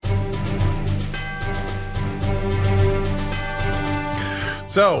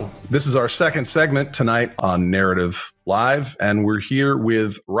So this is our second segment tonight on Narrative Live, and we're here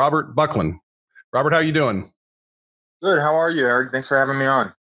with Robert Buckland. Robert, how are you doing? Good. How are you, Eric? Thanks for having me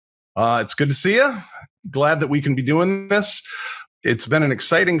on. It's good to see you. Glad that we can be doing this. It's been an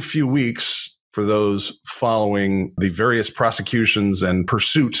exciting few weeks for those following the various prosecutions and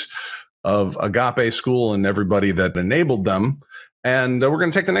pursuit of Agape School and everybody that enabled them. And we're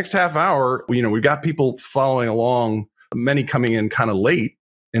going to take the next half hour. We've got people following along, many coming in kind of late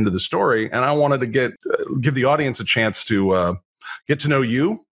into the story. And I wanted to give the audience a chance to get to know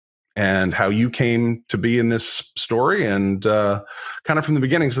you and how you came to be in this story and kind of from the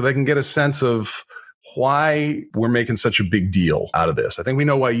beginning so they can get a sense of why we're making such a big deal out of this. I think we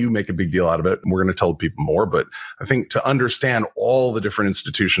know why you make a big deal out of it, and we're going to tell people more. But I think to understand all the different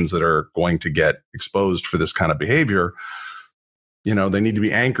institutions that are going to get exposed for this kind of behavior, they need to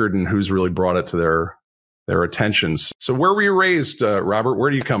be anchored in who's really brought it to their attentions. So where were you raised, Robert? Where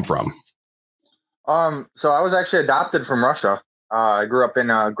do you come from? So I was actually adopted from Russia. I grew up in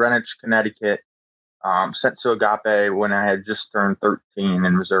Greenwich, Connecticut, sent to Agape when I had just turned 13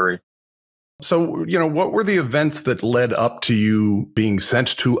 in Missouri. So, what were the events that led up to you being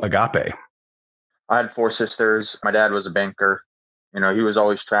sent to Agape? I had 4 sisters. My dad was a banker. He was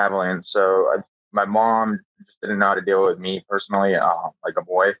always traveling. So my mom just didn't know how to deal with me personally, like a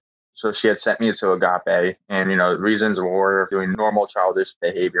boy. So she had sent me to Agape, and the reasons were doing normal childish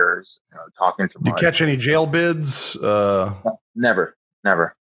behaviors, talking too much. Did you catch any jail bids? Never.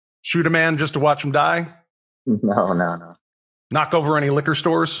 Shoot a man just to watch him die? No. Knock over any liquor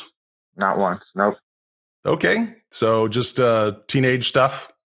stores? Not once. Nope. Okay, so just teenage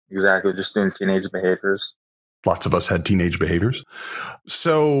stuff. Exactly, just doing teenage behaviors. Lots of us had teenage behaviors.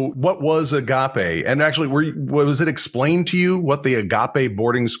 So what was Agape? And actually, was it explained to you what the Agape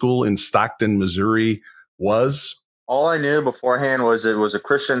boarding school in Stockton, Missouri was? All I knew beforehand was it was a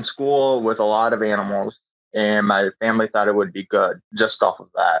Christian school with a lot of animals, and my family thought it would be good just off of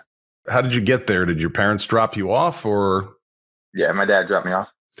that. How did you get there? Did your parents drop you off, or? Yeah, my dad dropped me off.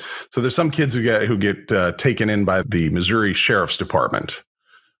 So there's some kids who get taken in by the Missouri Sheriff's Department,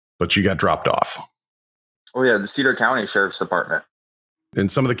 but you got dropped off. Oh, yeah, the Cedar County Sheriff's Department. And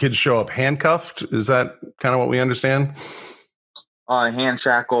some of the kids show up handcuffed? Is that kind of what we understand? Hand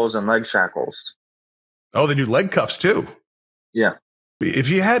shackles and leg shackles. Oh, they do leg cuffs too? Yeah. If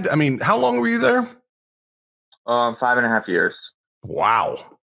you had, how long were you there? 5.5 years.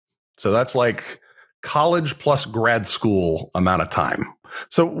 Wow. So that's like college plus grad school amount of time.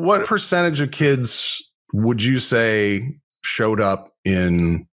 So what percentage of kids would you say showed up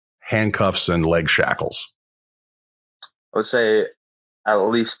in handcuffs and leg shackles? I would say at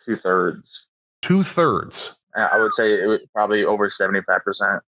least 2/3. 2/3? I would say it was probably over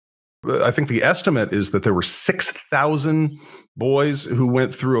 75%. I think the estimate is that there were 6,000 boys who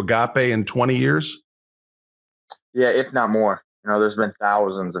went through Agape in 20 years. Yeah, if not more. There's been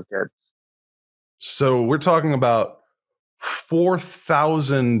thousands of kids. So we're talking about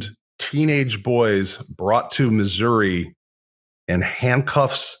 4,000 teenage boys brought to Missouri in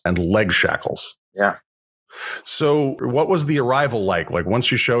handcuffs and leg shackles. Yeah. So what was the arrival like? Like once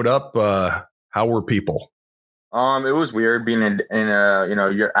you showed up, how were people? It was weird being in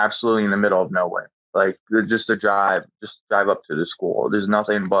you're absolutely in the middle of nowhere. Like just drive up to the school. There's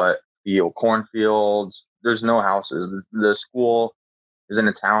nothing but cornfields. There's no houses. The school is in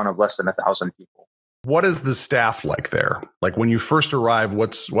a town of less than 1,000 people. What is the staff like there? Like when you first arrive,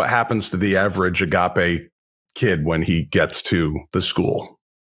 what happens to the average Agape kid when he gets to the school?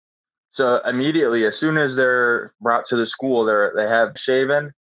 So immediately, as soon as they're brought to the school, they have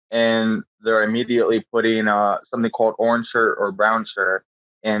shaven, and they're immediately putting something called orange shirt or brown shirt,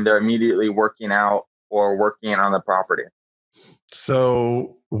 and they're immediately working out or working on the property.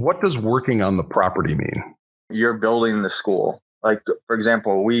 So what does working on the property mean? You're building the school. Like, for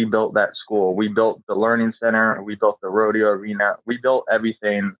example, we built that school. We built the learning center. We built the rodeo arena. We built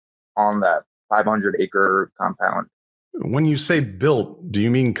everything on that 500-acre compound. When you say built, do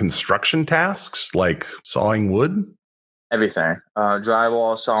you mean construction tasks like sawing wood? Everything.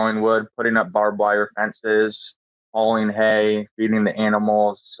 Drywall, sawing wood, putting up barbed wire fences, hauling hay, feeding the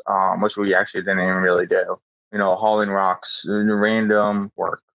animals, which we actually didn't even really do. Hauling rocks, random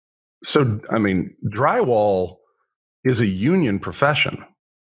work. So, drywall is a union profession.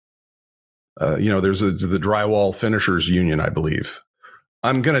 There's the drywall finishers union, I believe.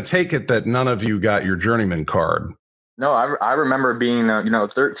 I'm going to take it that none of you got your journeyman card. No, I remember being,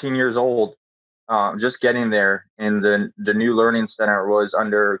 13 years old, just getting there, and the new learning center was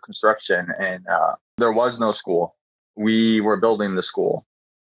under construction, and there was no school. We were building the school.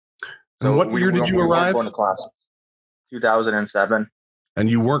 And what year did you arrive? Going to class. 2007. And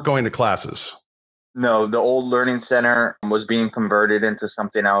you weren't going to classes. No, the old learning center was being converted into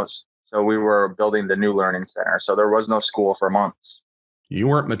something else. So we were building the new learning center. So there was no school for months. You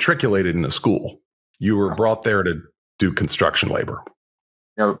weren't matriculated in a school. You were No. brought there to do construction labor.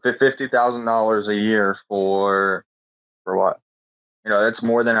 $50,000 a year for what? That's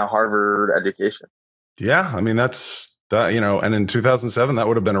more than a Harvard education. Yeah, I mean that's that. And in 2007, that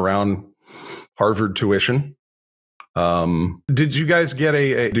would have been around Harvard tuition. Did you guys get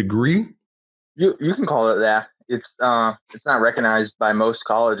a degree? You can call it that. It's not recognized by most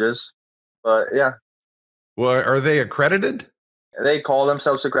colleges, but yeah. Well, are they accredited? They call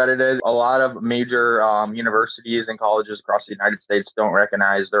themselves accredited. A lot of major universities and colleges across the United States don't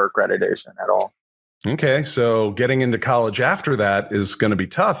recognize their accreditation at all. Okay, so getting into college after that is going to be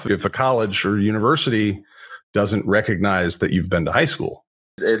tough if a college or university doesn't recognize that you've been to high school.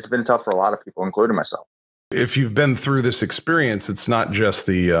 It's been tough for a lot of people, including myself. If you've been through this experience, it's not just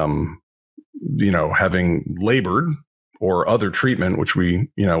the, having labored or other treatment, which we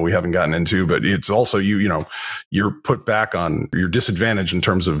haven't gotten into, but it's also you're put back on your disadvantage in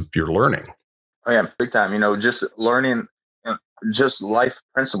terms of your learning. Oh yeah, big time. Just learning, just life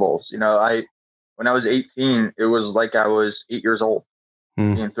principles. When I was 18, it was like I was 8 years old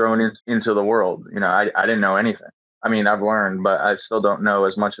being thrown into the world. I didn't know anything. I mean, I've learned, but I still don't know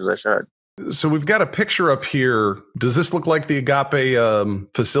as much as I should. So we've got a picture up here. Does this look like the Agape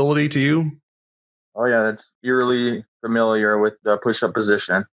facility to you? Oh yeah, that's eerily familiar with the push-up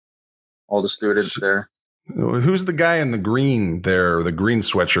position. All the students there. Who's the guy in the green there, the green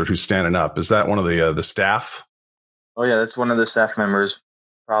sweatshirt who's standing up? Is that one of the staff? Oh yeah, that's one of the staff members,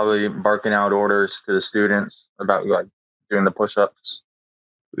 probably barking out orders to the students about doing the push-ups.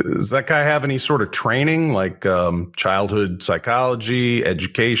 Does that guy have any sort of training, like childhood psychology,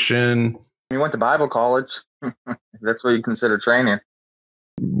 education? He went to Bible college. That's what you consider training.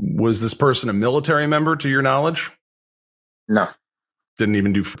 Was this person a military member, to your knowledge? No. Didn't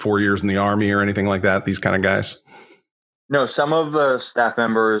even do 4 years in the Army or anything like that, these kind of guys? No, some of the staff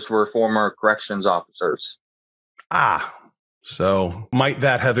members were former corrections officers. So might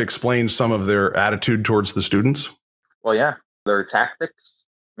that have explained some of their attitude towards the students? Well, yeah, their tactics.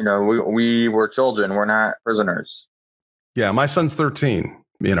 We were children. We're not prisoners. Yeah, my son's 13,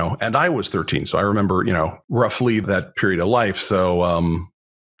 and I was 13. So I remember, roughly that period of life. So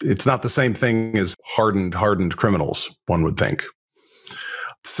it's not the same thing as hardened criminals, one would think.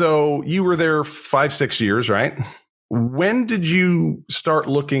 So you were there 5-6 years, right? When did you start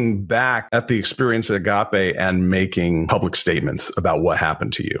looking back at the experience at Agape and making public statements about what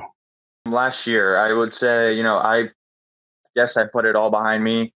happened to you? Last year, I would say, I guess I put it all behind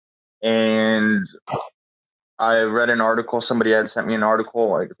me. And I read an article. Somebody had sent me an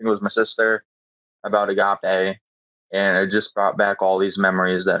article, I think it was my sister, about Agape. And it just brought back all these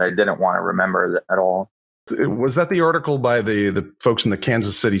memories that I didn't want to remember at all. Was that the article by the folks in the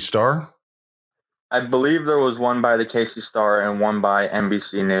Kansas City Star? I believe there was one by the KC Star and one by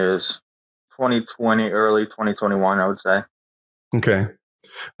NBC News. 2020, early 2021, I would say. Okay. And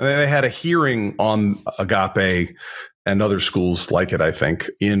they had a hearing on Agape and other schools like it, I think,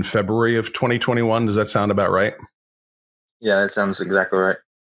 in February of 2021. Does that sound about right? Yeah, that sounds exactly right.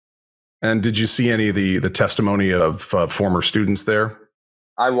 And did you see any of the testimony of former students there?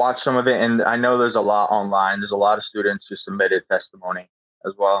 I watched some of it, and I know there's a lot online. There's a lot of students who submitted testimony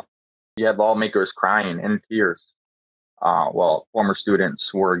as well. You have lawmakers crying in tears while former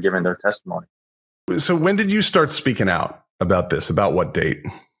students were giving their testimony. So when did you start speaking out about this? About what date?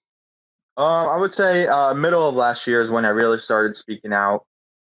 I would say middle of last year is when I really started speaking out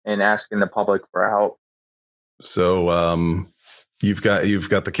and asking the public for help. So you've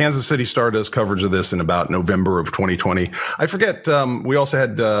got the Kansas City Star does coverage of this in about November of 2020. I forget. We also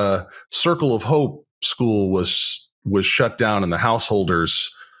had Circle of Hope School was shut down, and the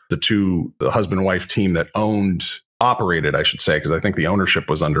Householders, the husband and wife team that operated, I should say, because I think the ownership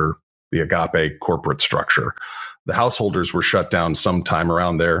was under the Agape corporate structure. The Householders were shut down sometime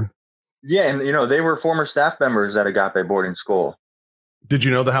around there. Yeah, and they were former staff members at Agape boarding school. Did you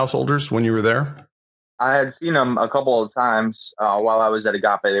know the Householders when you were there? I had seen them a couple of times while I was at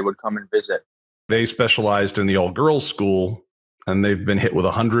Agape. They would come and visit. They specialized in the all-girls school, and they've been hit with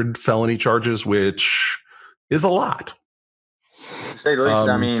 100 felony charges, which is a lot. To say the least,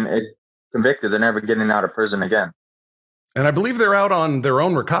 I mean, convicted, they're never getting out of prison again. And I believe they're out on their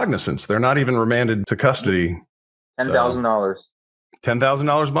own recognizance. They're not even remanded to custody. $10,000.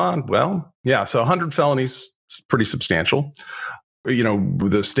 $10,000 bond. Well, yeah. So 100 felonies is pretty substantial.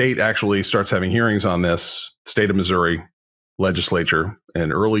 The state actually starts having hearings on this, state of Missouri legislature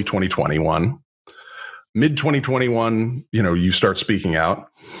in early 2021. mid 2021, you start speaking out.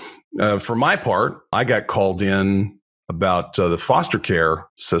 For my part, I got called in about the foster care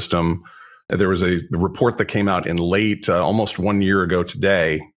system. There was a report that came out in late, almost 1 year ago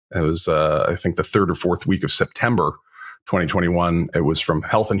today. It was, I think, the third or fourth week of September 2021. It was from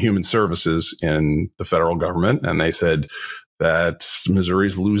Health and Human Services in the federal government. And they said that Missouri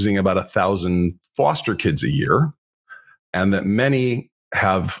is losing about 1,000 foster kids a year, and that many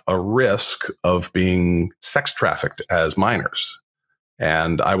have a risk of being sex trafficked as minors.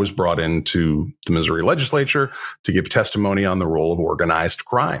 And I was brought into the Missouri legislature to give testimony on the role of organized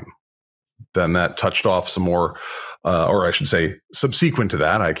crime. Then that touched off some more, or I should say, subsequent to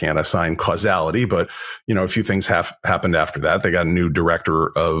that. I can't assign causality, but a few things happened after that. They got a new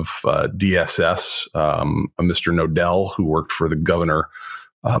director of DSS, a Mr. Nodell, who worked for the governor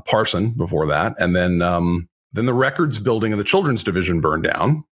Parson before that, and then the records building of the children's division burned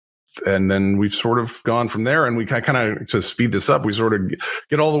down. And then we've sort of gone from there, and we kind of, to speed this up, we sort of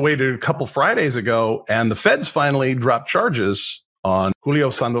get all the way to a couple Fridays ago, and the feds finally dropped charges on Julio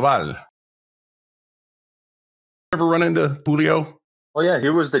Sandoval. Ever run into Julio? Oh, yeah, he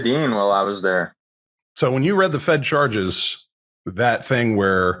was the dean while I was there. So when you read the Fed charges, that thing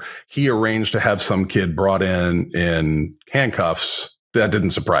where he arranged to have some kid brought in handcuffs, that didn't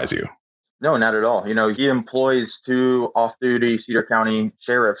surprise you? No, not at all. He employs 2 off-duty Cedar County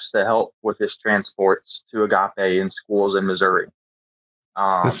sheriffs to help with his transports to Agape in schools in Missouri.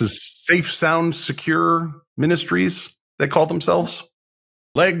 This is Safe, Sound, Secure Ministries, they call themselves.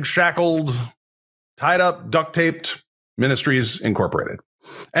 Legs shackled, tied up, duct taped, Ministries Incorporated.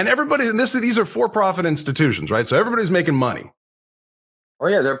 And everybody, these are for-profit institutions, right? So everybody's making money. Oh,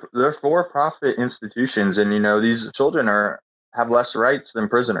 yeah, they're for-profit institutions. And, these children have less rights than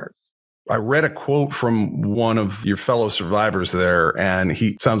prisoners. I read a quote from one of your fellow survivors there, and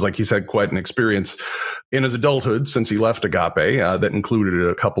he sounds like he's had quite an experience in his adulthood since he left Agape that included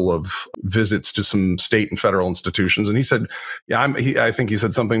a couple of visits to some state and federal institutions. And he said, I think he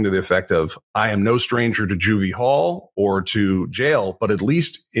said something to the effect of, I am no stranger to juvie hall or to jail, but at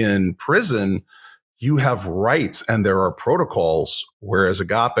least in prison, you have rights and there are protocols, whereas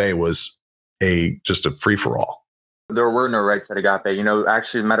Agape was just a free-for-all. There were no rights at Agape.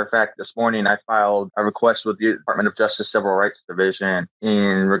 Actually, as a matter of fact, this morning I filed a request with the Department of Justice Civil Rights Division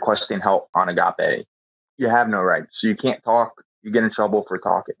in requesting help on Agape. You have no rights. So you can't talk. You get in trouble for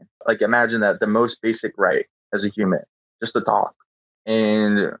talking. Like, imagine that the most basic right as a human, just to talk.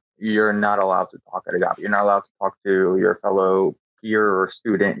 And you're not allowed to talk at Agape. You're not allowed to talk to your fellow peer or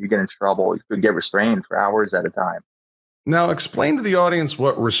student. You get in trouble. You could get restrained for hours at a time. Now, explain to the audience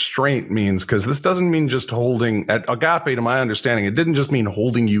what restraint means, because this doesn't mean just holding, at Agape, to my understanding, it didn't just mean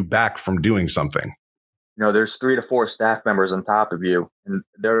holding you back from doing something. There's 3 to 4 staff members on top of you, and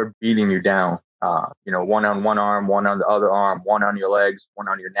they're beating you down. One on one arm, one on the other arm, one on your legs, one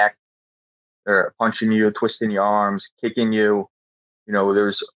on your neck. They're punching you, twisting your arms, kicking you.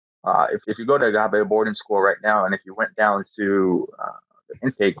 There's, if you go to Agape boarding school right now, and if you went down to the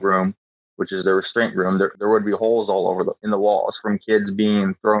intake room, which is the restraint room, there would be holes all over in the walls from kids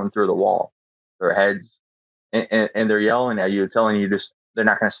being thrown through the wall, their heads, and they're yelling at you, telling you they're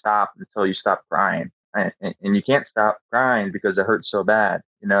not going to stop until you stop crying, and you can't stop crying because it hurts so bad.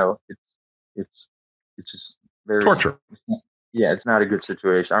 It's just very torture. Yeah, it's not a good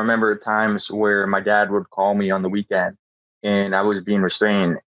situation. I remember times where my dad would call me on the weekend, and I was being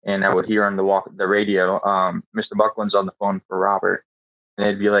restrained, and I would hear on the radio, Mr. Buckland's on the phone for Robert. And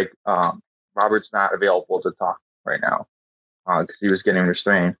they'd be like, Robert's not available to talk right now because he was getting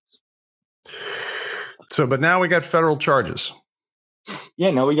restrained. So, but now we got federal charges. Yeah,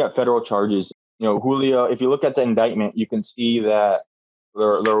 now we got federal charges. Julio, if you look at the indictment, you can see that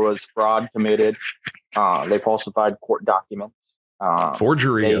there was fraud committed. They falsified court documents.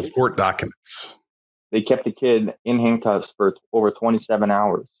 Forgery of court documents. They kept the kid in handcuffs for over 27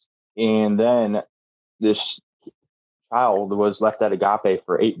 hours. And then this child was left at Agape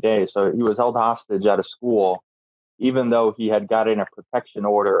for 8 days. So he was held hostage at a school, even though he had gotten a protection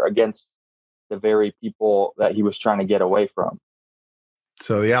order against the very people that he was trying to get away from.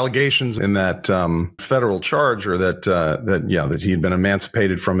 So the allegations in that federal charge are that he had been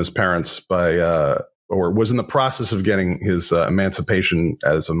emancipated from his parents by, or was in the process of getting his emancipation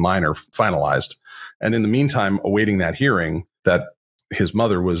as a minor finalized. And in the meantime, awaiting that hearing, that his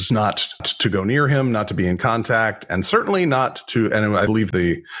mother was not to go near him, not to be in contact, and certainly not to, and I believe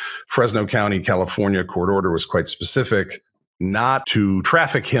the Fresno County, California court order was quite specific, not to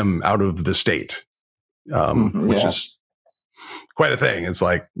traffic him out of the state, which is quite a thing. It's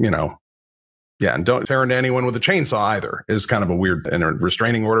like, Yeah, and don't tear into anyone with a chainsaw either is kind of a weird and a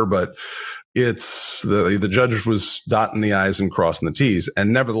restraining order, but it's the judge was dotting the I's and crossing the T's.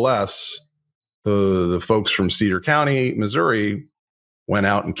 And nevertheless, the folks from Cedar County, Missouri, went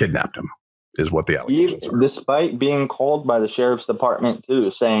out and kidnapped him, is what the allegations are. Despite being called by the sheriff's department too,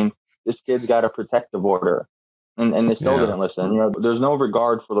 saying this kid's got a protective order, and they still didn't listen. There's no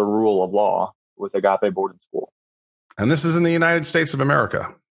regard for the rule of law with Agape Boarding School. And this is in the United States of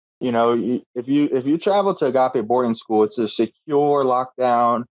America. If you travel to Agape Boarding School, it's a secure,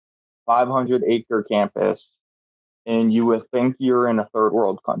 lockdown, 500-acre campus, and you would think you're in a third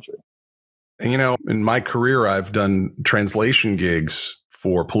world country. And, in my career, I've done translation gigs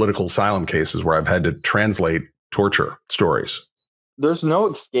for political asylum cases where I've had to translate torture stories. There's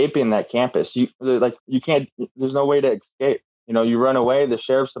no escaping that campus. You can't. There's no way to escape. You run away, the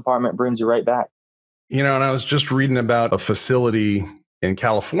sheriff's department brings you right back. And I was just reading about a facility in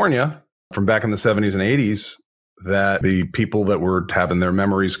California from back in the 70s and 80s that the people that were having their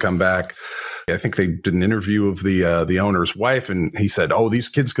memories come back, I think they did an interview of the owner's wife, and he said, these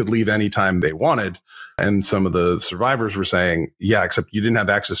kids could leave anytime they wanted. And some of the survivors were saying, yeah, except you didn't have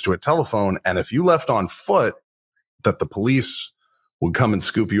access to a telephone. And if you left on foot, that the police would come and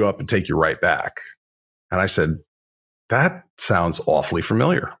scoop you up and take you right back. And I said, that sounds awfully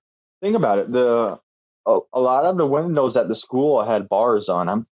familiar. Think about it. A lot of the windows at the school had bars on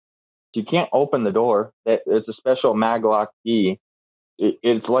them. You can't open the door. It's a special maglock key.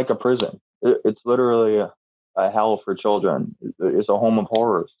 It's like a prison. It's literally a hell for children. It's a home of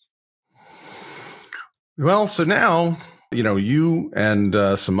horrors. Well, so now, you and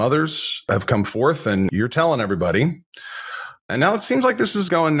some others have come forth and you're telling everybody. And now it seems like this is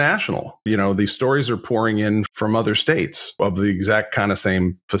going national. These stories are pouring in from other states of the exact kind of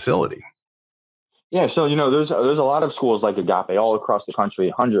same facility. Yeah, so there's a lot of schools like Agape all across the country,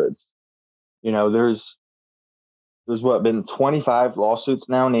 hundreds. There's been 25 lawsuits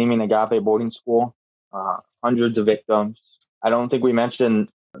now naming Agape Boarding School, hundreds of victims. I don't think we mentioned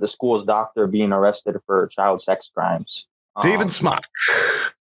the school's doctor being arrested for child sex crimes. David Smock.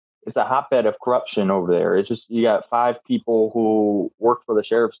 It's a hotbed of corruption over there. It's just, you got 5 people who work for the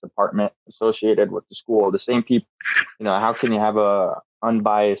sheriff's department associated with the school. The same people, how can you have a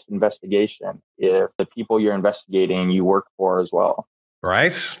unbiased investigation if the people you're investigating you work for as well?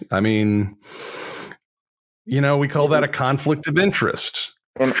 Right. I mean, we call that a conflict of interest.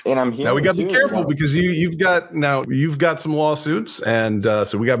 And I'm here. Now we got to be careful because you've got some lawsuits, and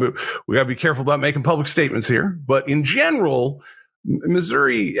so we got to be careful about making public statements here. But in general,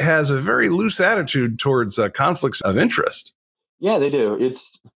 Missouri has a very loose attitude towards conflicts of interest. Yeah, they do. It's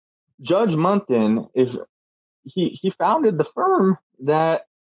Judge Munton. He founded the firm that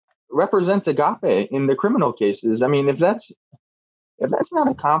represents Agape in the criminal cases. I mean, if that's not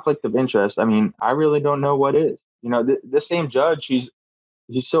a conflict of interest, I mean, I really don't know what is. The same judge, he's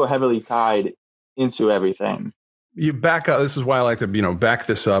so heavily tied into everything. You back up. This is why I like to, back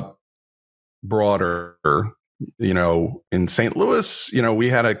this up broader. In St. Louis, we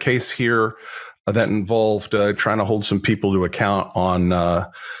had a case here that involved trying to hold some people to account on,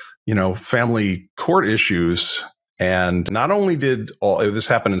 family court issues. And not only did this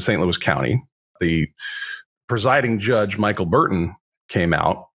happen in St. Louis County, the presiding judge, Michael Burton, came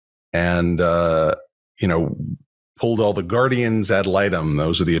out and, pulled all the guardians ad litem.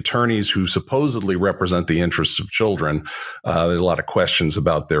 Those are the attorneys who supposedly represent the interests of children. There's a lot of questions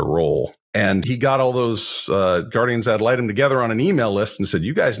about their role. And he got all those guardians ad litem together on an email list and said,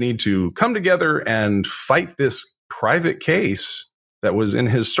 you guys need to come together and fight this private case that was in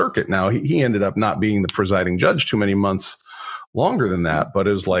his circuit. Now, he ended up not being the presiding judge too many months longer than that. But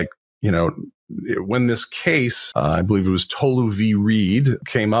it was like, when this case, I believe it was Tolu v. Reed,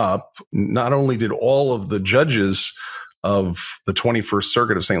 came up, not only did all of the judges of the 21st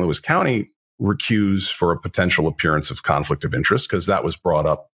Circuit of St. Louis County recuse for a potential appearance of conflict of interest, because that was brought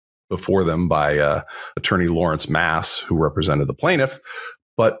up before them by attorney Lawrence Mass, who represented the plaintiff,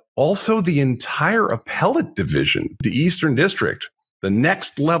 but also the entire appellate division, the Eastern District, the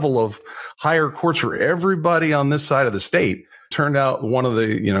next level of higher courts for everybody on this side of the state. Turned out one of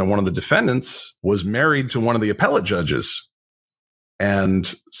the defendants was married to one of the appellate judges.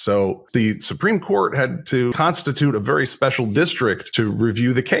 And so the Supreme Court had to constitute a very special district to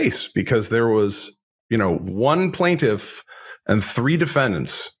review the case because there was, one plaintiff and 3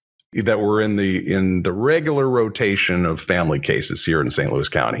 defendants that were in the regular rotation of family cases here in St. Louis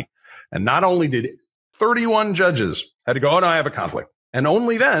County. And not only did 31 judges had to go, I have a conflict. And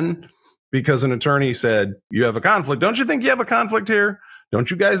only then, because an attorney said, you have a conflict. Don't you think you have a conflict here?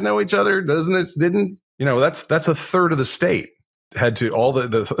 Don't you guys know each other? That's a third of the state. had to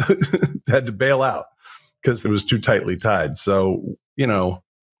had to bail out because it was too tightly tied. So,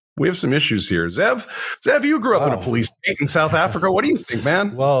 we have some issues here. Zev, you grew up in a police state in South Africa. What do you think,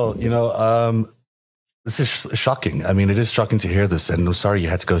 man? Well, this is shocking. I mean, it is shocking to hear this, and I'm sorry you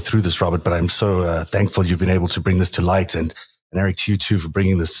had to go through this, Robert, but I'm so thankful you've been able to bring this to light, and Eric, to you too, for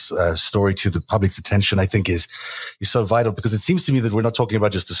bringing this story to the public's attention. I think is so vital, because it seems to me that we're not talking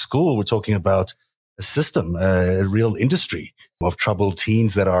about just a school. We're talking about a system, a real industry of troubled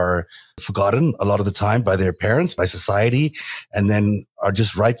teens that are forgotten a lot of the time by their parents, by society, and then are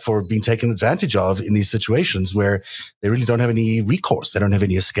just ripe for being taken advantage of in these situations where they really don't have any recourse. They don't have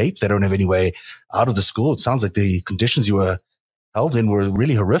any escape. They don't have any way out of the school. It sounds like the conditions you were held in were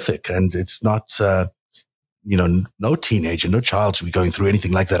really horrific, and it's not, no teenager, no child should be going through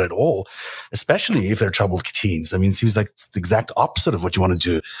anything like that at all, especially if they're troubled teens. I mean, it seems like it's the exact opposite of what you want to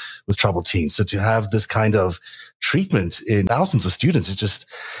do with troubled teens. So to have this kind of treatment in thousands of students, it's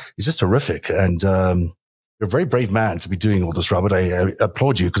just horrific. And you're a very brave man to be doing all this, Robert. I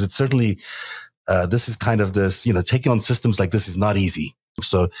applaud you, because it's certainly, this is kind of this, taking on systems like this is not easy.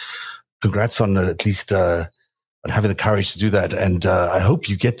 So congrats on at least, on having the courage to do that. And I hope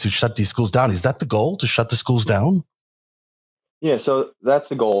you get to shut these schools down. Is that the goal, to shut the schools down? Yeah, so that's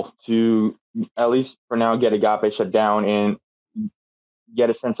the goal, to at least for now get Agape shut down and get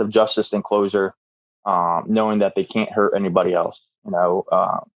a sense of justice and closure, knowing that they can't hurt anybody else. It's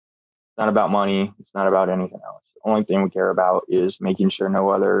not about money. It's not about anything else. The only thing we care about is making sure no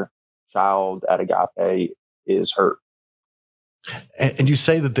other child at Agape is hurt. And you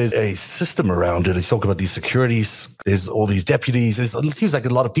say that there's a system around it. You talk about these securities. There's all these deputies. It seems like a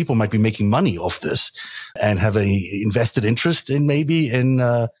lot of people might be making money off this and have a vested interest in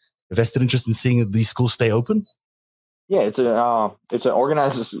seeing these schools stay open. Yeah, it's an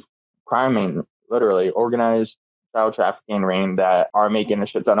organized crime ring, literally organized child trafficking ring that are making a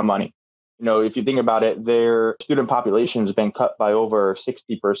shit ton of money. If you think about it, their student population has been cut by over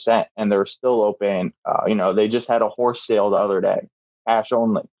 60%, and they're still open. They just had a horse sale the other day, cash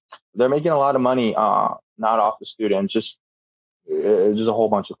only. They're making a lot of money, not off the students, just a whole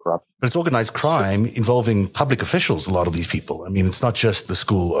bunch of corruption. But it's organized crime involving public officials, a lot of these people. I mean, it's not just the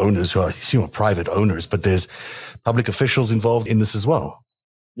school owners, who I assume are private owners, but there's public officials involved in this as well.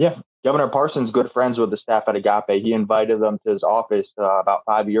 Yeah. Governor Parsons, good friends with the staff at Agape. He invited them to his office about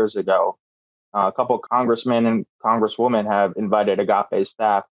 5 years ago. A couple of congressmen and congresswomen have invited Agape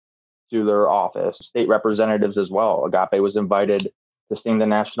staff to their office, state representatives as well. Agape was invited to sing the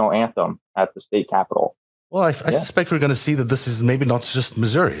national anthem at the state capitol. Well, I suspect we're going to see that this is maybe not just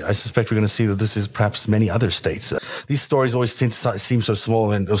Missouri. I suspect we're going to see that this is perhaps many other states. These stories always seem so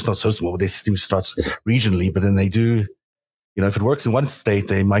small, and it's not so small, but they seem to start regionally, but then they do, if it works in one state,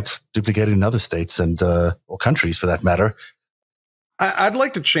 they might duplicate it in other states and or countries for that matter. I'd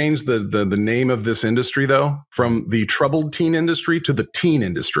like to change the name of this industry, though, from the troubled teen industry to the teen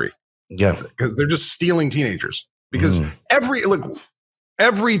industry. Yeah. Because they're just stealing teenagers. Because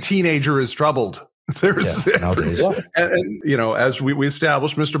every teenager is troubled. Nowadays. And as we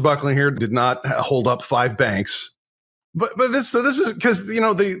established, Mr. Buckling here did not hold up 5 banks. But this is because,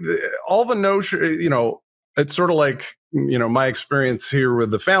 all the notion, it's sort of like, my experience here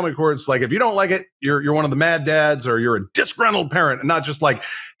with the family court. It's like, if you don't like it, you're one of the mad dads, or you're a disgruntled parent, and not just like,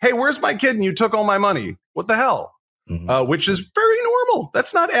 hey, where's my kid? And you took all my money. What the hell? Mm-hmm. Which is very normal.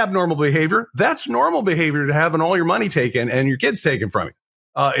 That's not abnormal behavior. That's normal behavior, to having all your money taken and your kids taken from you.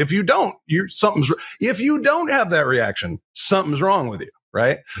 If you don't, if you don't have that reaction, something's wrong with you.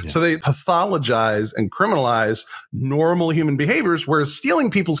 Right. Yeah. So they pathologize and criminalize normal human behaviors, whereas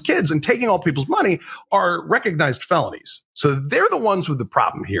stealing people's kids and taking all people's money are recognized felonies. So they're the ones with the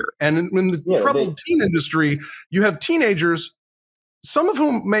problem here. And in the troubled teen industry, you have teenagers, some of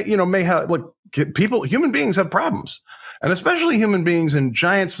whom may have, human beings have problems, and especially human beings in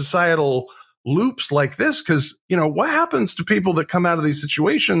giant societal loops like this, because what happens to people that come out of these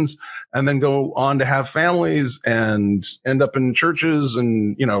situations and then go on to have families and end up in churches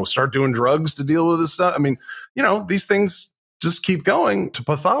and start doing drugs to deal with this stuff. I mean, these things just keep going. To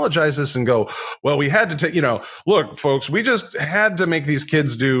pathologize this and go, well, we had to take, look, folks, we just had to make these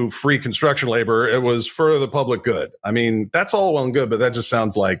kids do free construction labor. It was for the public good. I mean, that's all well and good, but that just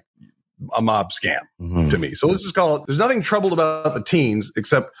sounds like a mob scam to me. So let's just call it, there's nothing troubled about the teens,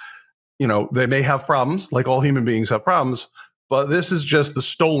 except they may have problems, like all human beings have problems, but this is just the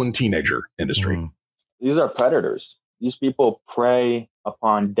stolen teenager industry. Mm. These are predators. These people prey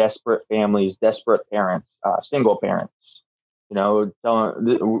upon desperate families, desperate parents, single parents. Telling,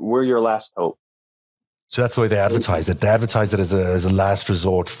 we're your last hope. So that's the way they advertise it. They advertise it as a last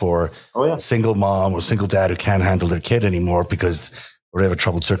resort for a single mom or single dad who can't handle their kid anymore because whatever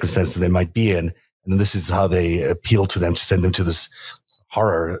troubled circumstances they might be in. And then this is how they appeal to them to send them to this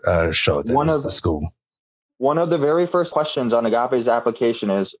horror show that is the school. One of the very first questions on Agape's application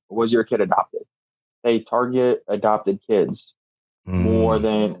is, was your kid adopted? They target adopted kids more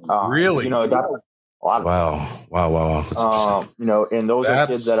than really, adopted. A lot of Wow. And those are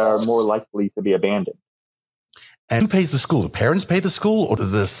kids that are more likely to be abandoned. And who pays the school? The parents pay the school, or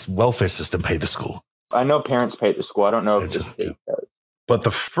does this welfare system pay the school? I know parents pay the school. I don't know if the state does. But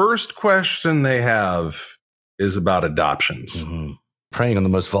the first question they have is about adoptions. Mm-hmm. Preying on the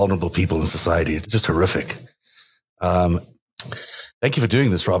most vulnerable people in society. It's just horrific. Thank you for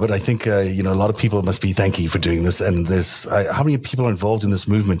doing this, Robert. I think, a lot of people must be thanking you for doing this. And there's, how many people are involved in this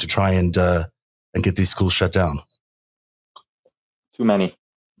movement to try and get these schools shut down? Too many.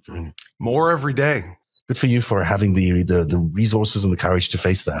 More every day. Good for you for having the resources and the courage to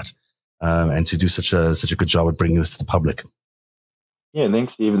face that, and to do such a good job at bringing this to the public. Yeah,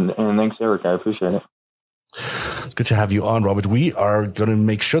 thanks, Stephen, and thanks, Eric. I appreciate it. It's good to have you on, Robert. We are going to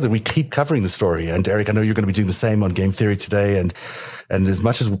make sure that we keep covering the story. And Eric, I know you're going to be doing the same on Game Theory today. And as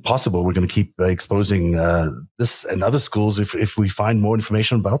much as possible, we're going to keep exposing this and other schools if we find more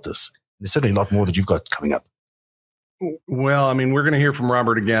information about this. There's certainly a lot more that you've got coming up. Well, I mean, we're going to hear from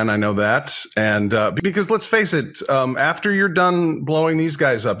Robert again. I know that. And because let's face it, after you're done blowing these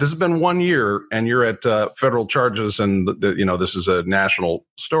guys up, this has been 1 year and you're at federal charges and, this is a national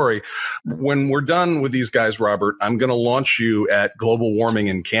story. When we're done with these guys, Robert, I'm going to launch you at global warming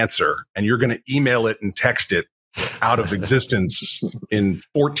and cancer, and you're going to email it and text it out of existence in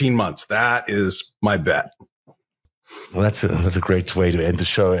 14 months. That is my bet. Well, that's a great way to end the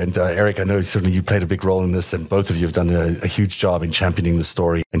show. And Eric, I know certainly you played a big role in this, and both of you have done a huge job in championing the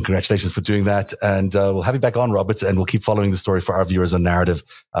story. And congratulations for doing that. And we'll have you back on, Robert, and we'll keep following the story for our viewers on Narrative.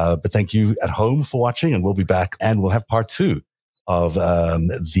 But thank you at home for watching, and we'll be back, and we'll have part 2 of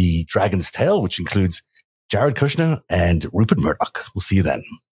The Dragon's Tale, which includes Jared Kushner and Rupert Murdoch. We'll see you then.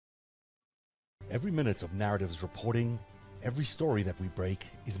 Every minute of Narrative's reporting, every story that we break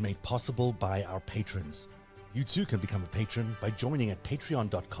is made possible by our patrons. You too can become a patron by joining at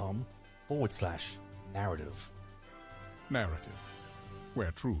patreon.com/narrative. Narrative,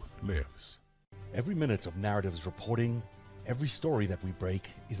 where truth lives. Every minute of Narrative's reporting, every story that we break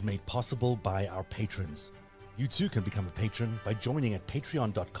is made possible by our patrons. You too can become a patron by joining at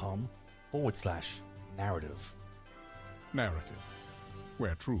patreon.com/narrative. Narrative,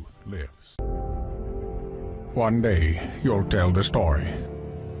 where truth lives. One day, you'll tell the story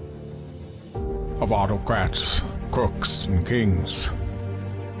of autocrats, crooks, and kings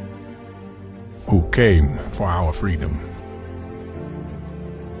who came for our freedom.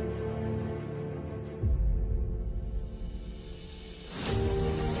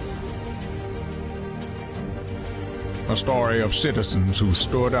 A story of citizens who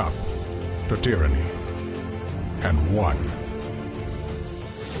stood up to tyranny and won.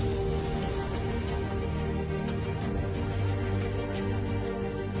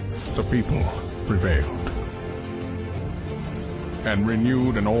 The people prevailed and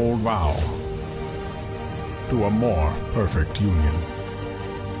renewed an old vow to a more perfect union.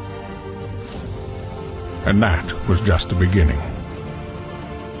 And that was just the beginning.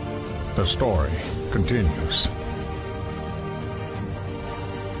 The story continues.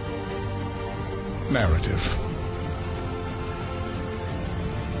 Narrative,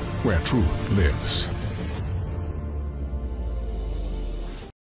 where truth lives.